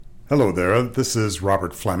Hello there. This is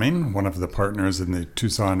Robert Fleming, one of the partners in the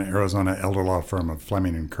Tucson, Arizona elder law firm of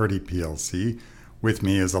Fleming and Curti PLC. With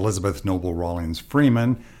me is Elizabeth Noble Rawlings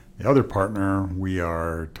Freeman, the other partner. We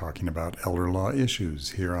are talking about elder law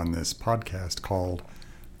issues here on this podcast called,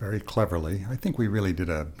 very cleverly, I think we really did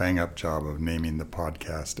a bang-up job of naming the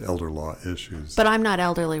podcast Elder Law Issues. But I'm not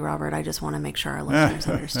elderly, Robert. I just want to make sure our listeners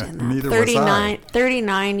understand that. Neither was I.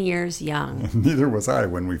 39 years young. Neither was I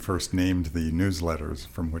when we first named the newsletters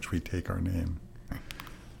from which we take our name.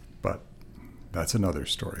 But that's another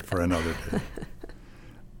story for another day.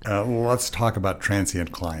 Let's talk about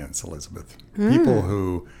transient clients, Elizabeth. People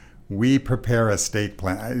who we prepare estate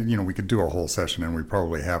plan. We could do a whole session, and we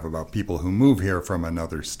probably have, about people who move here from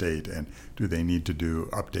another state and do they need to do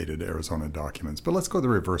updated Arizona documents. But let's go the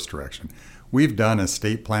reverse direction. We've done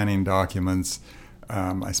estate planning documents.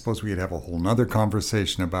 I suppose we could have a whole nother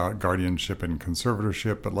conversation about guardianship and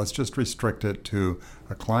conservatorship, but let's just restrict it to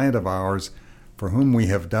a client of ours for whom we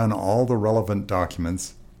have done all the relevant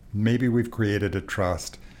documents. Maybe we've created a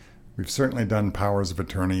trust. We've certainly done powers of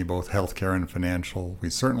attorney, both healthcare and financial. We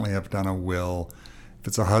certainly have done a will. If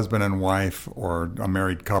it's a husband and wife or a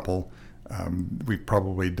married couple, we've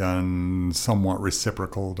probably done somewhat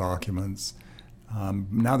reciprocal documents.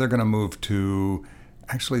 Now they're going to move to,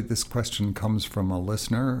 actually this question comes from a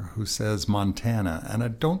listener who says Montana, and I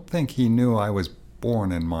don't think he knew I was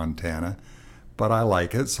born in Montana, but I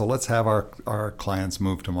like it, so let's have our clients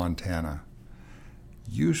move to Montana.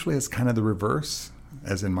 Usually it's kind of the reverse,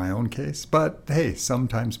 as in my own case. But hey,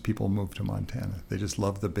 sometimes people move to Montana. They just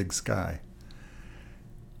love the big sky.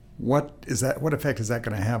 What effect is that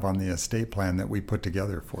going to have on the estate plan that we put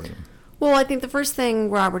together for them? Well, I think the first thing,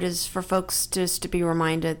 Robert, is for folks just to be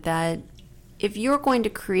reminded that if you're going to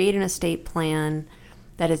create an estate plan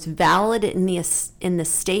that is valid in the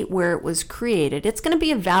state where it was created, it's going to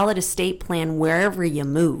be a valid estate plan wherever you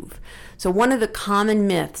move. So one of the common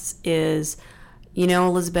myths is,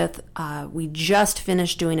 Elizabeth, we just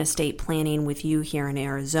finished doing estate planning with you here in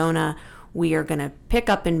Arizona. We are going to pick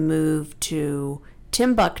up and move to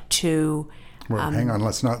Timbuktu. Well, hang on.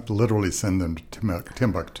 Let's not literally send them to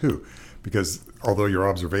Timbuktu, because although your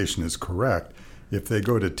observation is correct, if they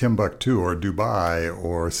go to Timbuktu or Dubai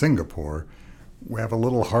or Singapore, we have a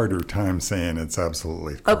little harder time saying it's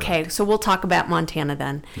absolutely correct. Okay, so we'll talk about Montana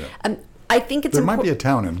then. Yeah. I think it's there might be a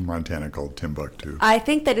town in Montana called Timbuktu. I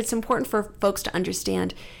think that it's important for folks to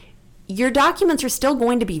understand your documents are still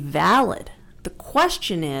going to be valid. The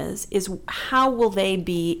question is how will they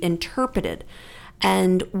be interpreted,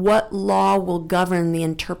 and what law will govern the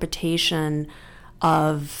interpretation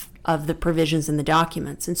of the provisions in the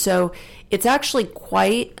documents. And so it's actually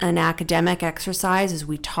quite an academic exercise as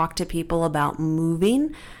we talk to people about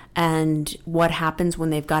moving and what happens when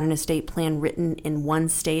they've got an estate plan written in one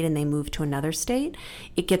state and they move to another state.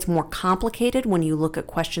 It gets more complicated when you look at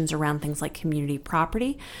questions around things like community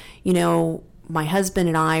property. My husband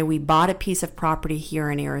and I, we bought a piece of property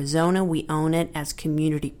here in Arizona. We own it as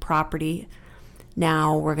community property.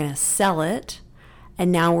 Now we're going to sell it,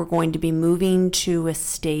 and now we're going to be moving to a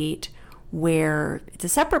state where it's a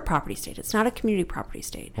separate property state. It's not a community property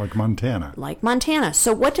state. Like Montana.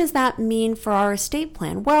 So what does that mean for our estate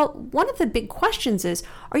plan? Well, one of the big questions is,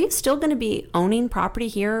 are you still going to be owning property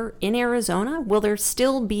here in Arizona? Will there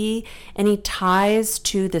still be any ties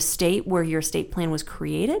to the state where your estate plan was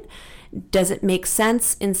created? Does it make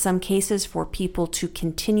sense in some cases for people to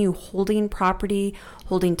continue holding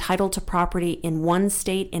title to property in one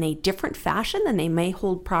state in a different fashion than they may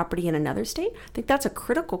hold property in another state? I think that's a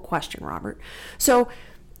critical question, Robert. So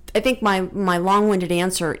I think my long-winded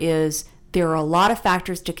answer is there are a lot of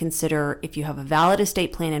factors to consider. If you have a valid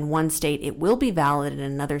estate plan in one state, it will be valid in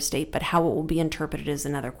another state, but how it will be interpreted is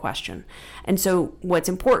another question. And so what's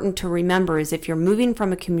important to remember is if you're moving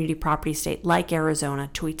from a community property state like Arizona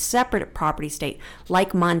to a separate property state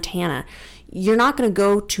like Montana, you're not going to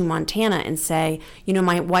go to Montana and say,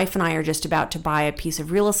 my wife and I are just about to buy a piece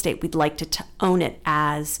of real estate. We'd like to own it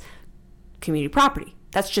as community property.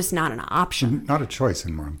 That's just not an option. Not a choice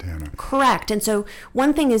in Montana. Correct. And so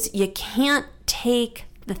one thing is you can't take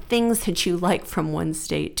the things that you like from one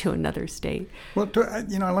state to another state. Well,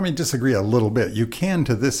 let me disagree a little bit. You can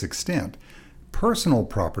to this extent. Personal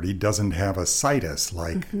property doesn't have a situs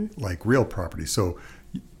like real property. So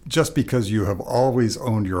just because you have always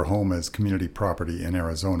owned your home as community property in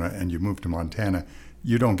Arizona and you move to Montana,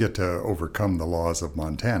 you don't get to overcome the laws of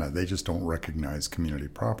Montana. They just don't recognize community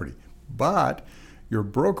property. But your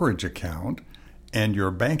brokerage account and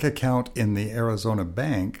your bank account in the Arizona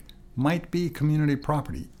bank might be community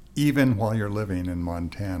property, even while you're living in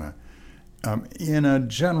Montana. In a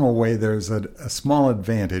general way, there's a small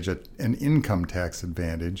advantage, an income tax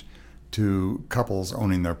advantage, to couples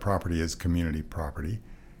owning their property as community property.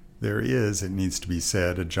 There is, it needs to be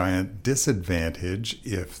said, a giant disadvantage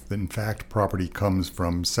if, in fact, property comes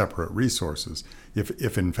from separate resources.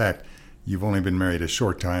 If in fact, you've only been married a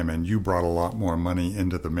short time and you brought a lot more money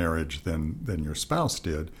into the marriage than your spouse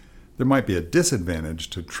did, there might be a disadvantage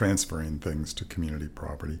to transferring things to community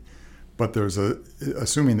property. But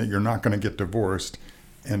assuming that you're not going to get divorced,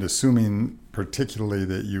 and assuming particularly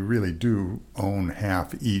that you really do own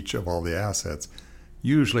half each of all the assets,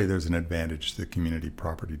 usually there's an advantage to the community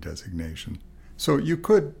property designation. So you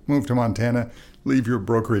could move to Montana, leave your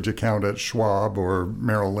brokerage account at Schwab or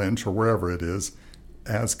Merrill Lynch or wherever it is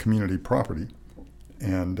as community property,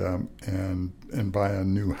 and buy a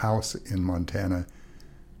new house in Montana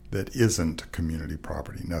that isn't community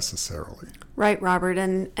property necessarily. Right, Robert.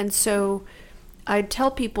 And so I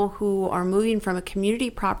tell people who are moving from a community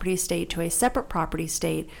property estate to a separate property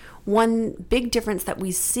estate, one big difference that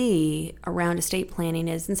we see around estate planning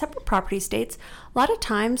is in separate property estates, a lot of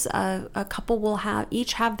times a couple will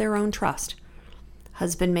each have their own trust.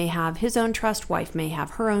 Husband may have his own trust, wife may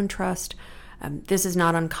have her own trust. This is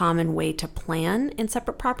not an uncommon way to plan in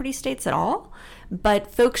separate property estates at all,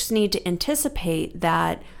 but folks need to anticipate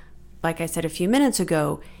that, like I said a few minutes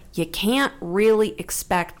ago, you can't really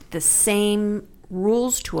expect the same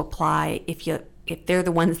rules to apply if they're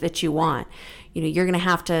the ones that you want. You're going to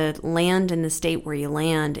have to land in the state where you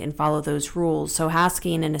land and follow those rules. So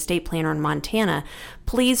asking an estate planner in Montana,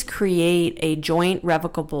 please create a joint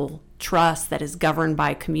revocable trust that is governed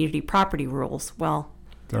by community property rules. Well,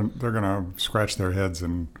 they're going to scratch their heads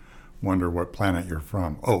and wonder what planet you're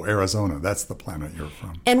from. Oh, Arizona, that's the planet you're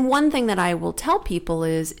from. And one thing that I will tell people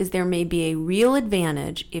is there may be a real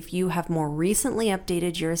advantage if you have more recently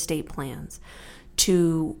updated your estate plans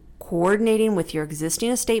to coordinating with your existing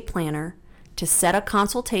estate planner to set a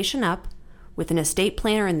consultation up with an estate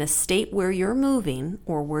planner in the state where you're moving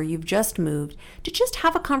or where you've just moved to just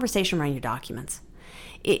have a conversation around your documents.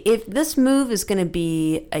 If this move is going to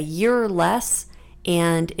be a year or less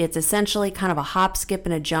and it's essentially kind of a hop, skip,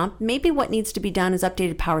 and a jump, maybe what needs to be done is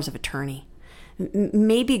updated powers of attorney.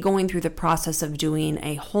 Maybe going through the process of doing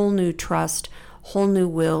a whole new trust, whole new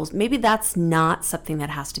wills, maybe that's not something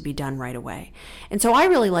that has to be done right away. And so I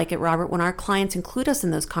really like it, Robert, when our clients include us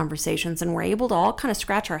in those conversations and we're able to all kind of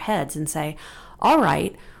scratch our heads and say, all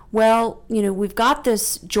right, well, we've got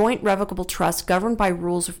this joint revocable trust governed by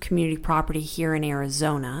rules of community property here in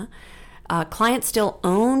Arizona. Clients still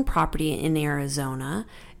own property in Arizona.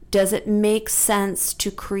 Does it make sense to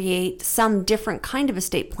create some different kind of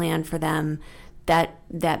estate plan for them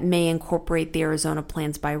that may incorporate the Arizona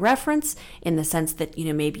plans by reference, in the sense that,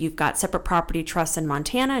 maybe you've got separate property trusts in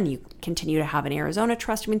Montana and you continue to have an Arizona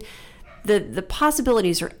trust? I mean, the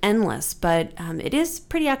possibilities are endless, but it is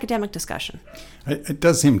pretty academic discussion. It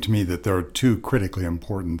does seem to me that there are two critically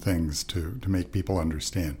important things to make people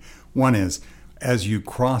understand. One is, as you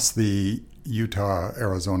cross the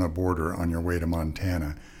Utah-Arizona border on your way to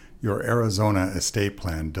Montana, your Arizona estate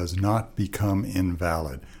plan does not become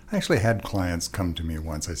invalid. I actually had clients come to me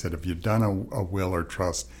once. I said, have you done a will or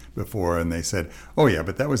trust before? And they said, oh yeah,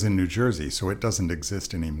 but that was in New Jersey, so it doesn't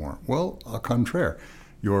exist anymore. Well, au contraire.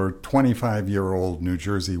 Your 25-year-old New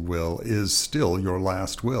Jersey will is still your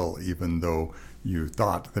last will, even though you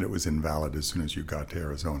thought that it was invalid as soon as you got to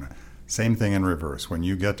Arizona. Same thing in reverse. When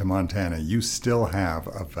you get to Montana, you still have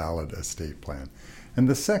a valid estate plan. And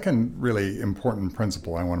the second really important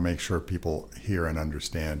principle I want to make sure people hear and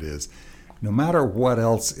understand is, no matter what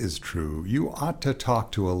else is true, you ought to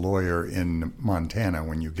talk to a lawyer in Montana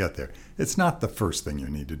when you get there. It's not the first thing you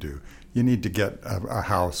need to do. You need to get a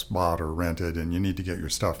house bought or rented, and you need to get your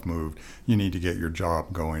stuff moved. You need to get your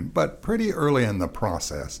job going. But pretty early in the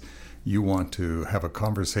process, you want to have a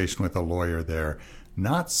conversation with a lawyer there,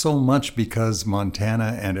 not so much because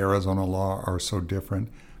Montana and Arizona law are so different,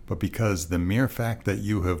 but because the mere fact that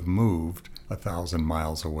you have moved 1,000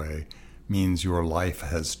 miles away means your life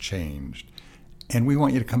has changed. And we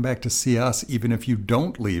want you to come back to see us even if you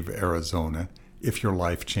don't leave Arizona, if your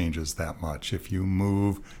life changes that much. If you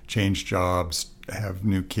move, change jobs, have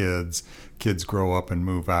new kids, kids grow up and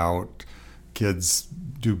move out, kids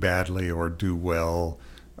do badly or do well,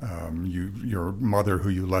 your mother who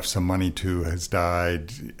you left some money to has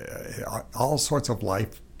died, all sorts of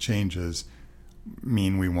life changes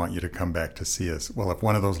mean we want you to come back to see us. Well, if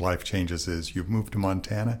one of those life changes is you've moved to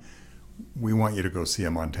Montana, we want you to go see a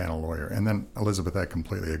Montana lawyer. And then, Elizabeth, I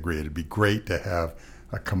completely agree. It'd be great to have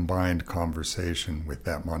a combined conversation with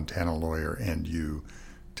that Montana lawyer and you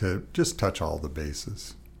to just touch all the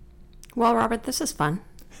bases. Well, Robert, this is fun.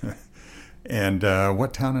 And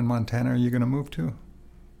what town in Montana are you going to move to?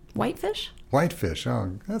 Whitefish? Whitefish.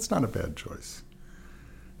 Oh, that's not a bad choice.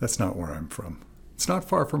 That's not where I'm from. It's not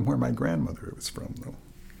far from where my grandmother was from, though.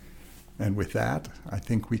 And with that, I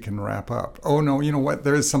think we can wrap up. Oh, no, you know what?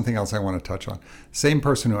 There is something else I want to touch on. Same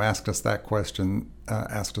person who asked us that question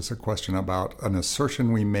asked us a question about an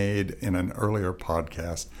assertion we made in an earlier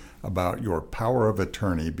podcast about your power of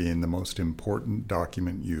attorney being the most important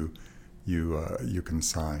document you can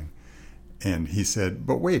sign. And he said,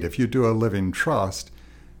 but wait, if you do a living trust,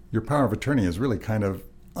 your power of attorney is really kind of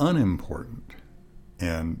unimportant.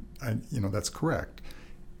 And, that's correct.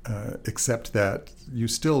 Except that you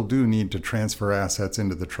still do need to transfer assets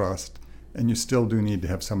into the trust, and you still do need to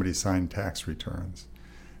have somebody sign tax returns.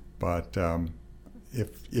 But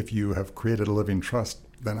if you have created a living trust,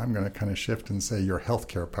 then I'm going to kind of shift and say your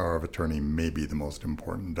healthcare power of attorney may be the most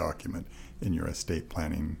important document in your estate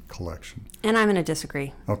planning collection. And I'm going to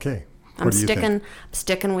disagree. Okay. I'm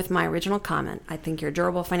sticking with my original comment. I think your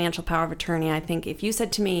durable financial power of attorney, I think if you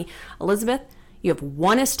said to me, Elizabeth, you have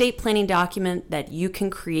one estate planning document that you can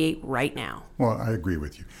create right now. Well, I agree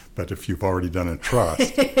with you. But if you've already done a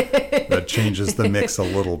trust, that changes the mix a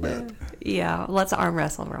little bit. Yeah, let's arm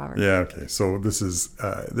wrestle, Robert. Yeah, okay. So this is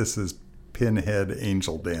pinhead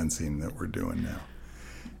angel dancing that we're doing now.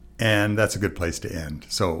 And that's a good place to end.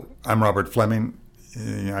 So I'm Robert Fleming.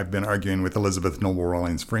 I've been arguing with Elizabeth Noble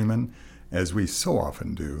Rawlings Freeman, as we so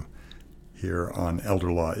often do here on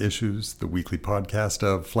Elder Law Issues, the weekly podcast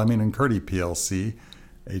of Fleming and Curdy PLC,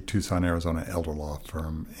 a Tucson, Arizona elder law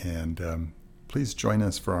firm. And please join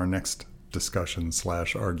us for our next discussion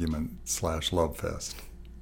 /argument/love fest.